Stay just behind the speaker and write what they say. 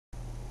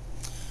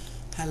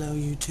Hello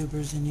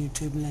YouTubers in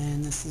YouTube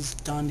land, this is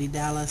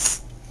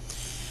DawndeeDALLAS,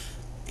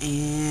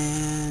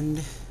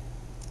 and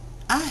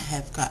I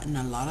have gotten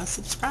a lot of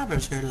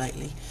subscribers here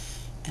lately,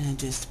 and I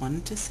just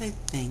wanted to say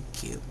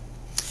thank you,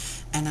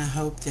 and I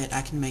hope that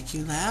I can make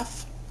you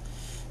laugh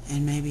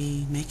and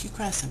maybe make you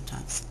cry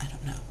sometimes. I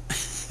don't know.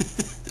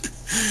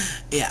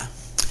 yeah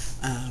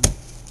um,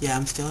 yeah,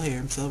 I'm still here,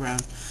 I'm still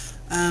around.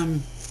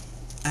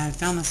 I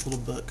found this little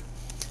book,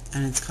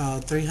 and it's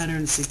called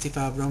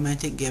 365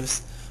 Romantic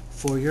Gifts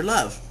for Your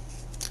Love,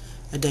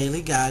 a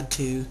daily guide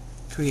to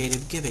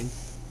creative giving.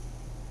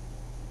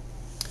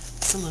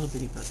 It's a little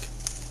bitty book,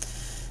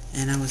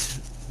 and I was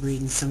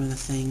reading some of the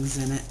things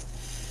in it,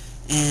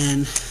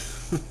 and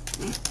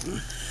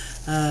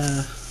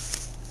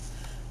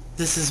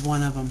this is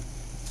one of them.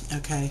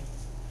 Okay,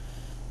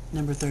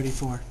 number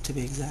 34 to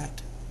be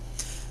exact.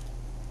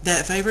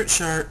 That favorite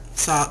shirt,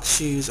 socks,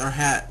 shoes, or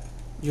hat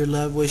your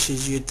love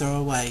wishes you'd throw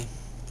away.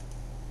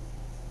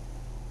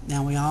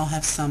 Now, we all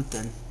have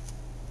something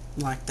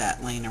like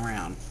that laying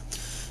around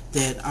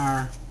that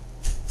our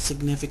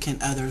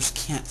significant others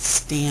can't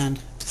stand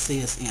to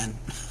see us in.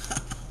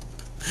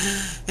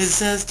 It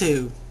says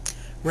to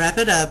wrap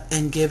it up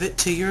and give it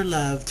to your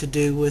love to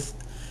do with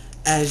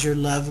as your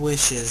love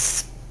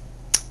wishes.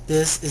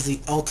 This is the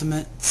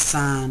ultimate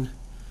sign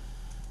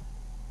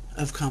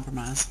of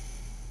compromise.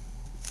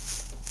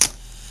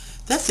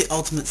 That's the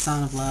ultimate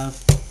sign of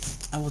love.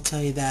 I will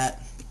tell you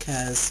that,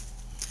 because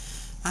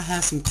I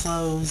have some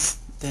clothes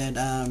that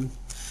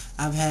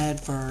I've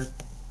had for,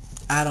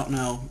 I don't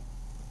know,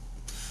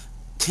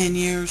 10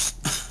 years.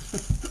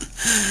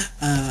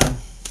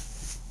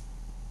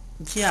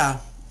 Yeah.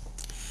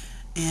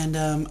 And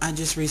I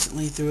just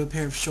recently threw a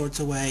pair of shorts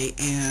away,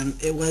 and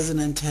it wasn't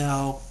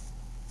until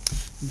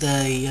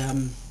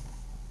the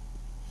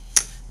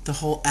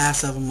whole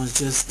ass of them was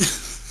just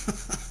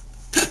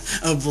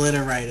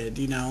obliterated,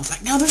 you know. It's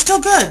like, no, they're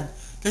still good.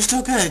 They're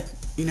still good.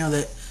 You know,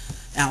 that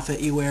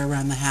outfit you wear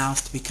around the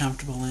house to be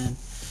comfortable in.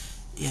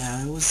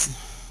 Yeah, it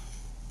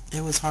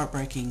was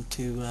heartbreaking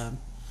to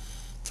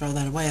throw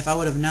that away. If I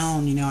would have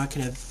known, you know, I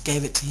could have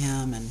gave it to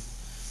him, and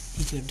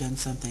he could have done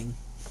something,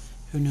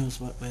 who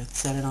knows what with,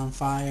 set it on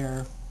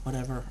fire,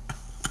 whatever.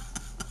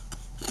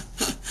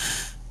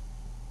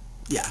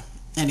 Yeah,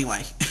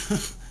 anyway.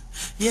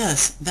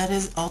 Yes, that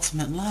is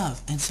ultimate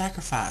love and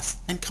sacrifice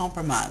and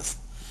compromise.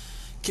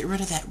 Get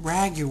rid of that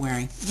rag you're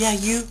wearing. Yeah,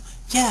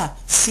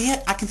 see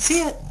it? I can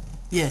see it.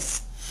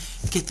 Yes,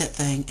 get that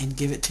thing and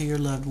give it to your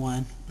loved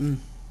one.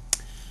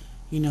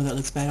 You know that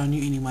looks bad on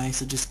you anyway,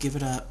 so just give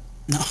it up.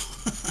 No.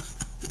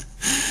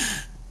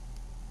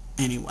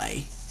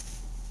 Anyway,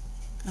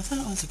 I thought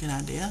it was a good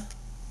idea.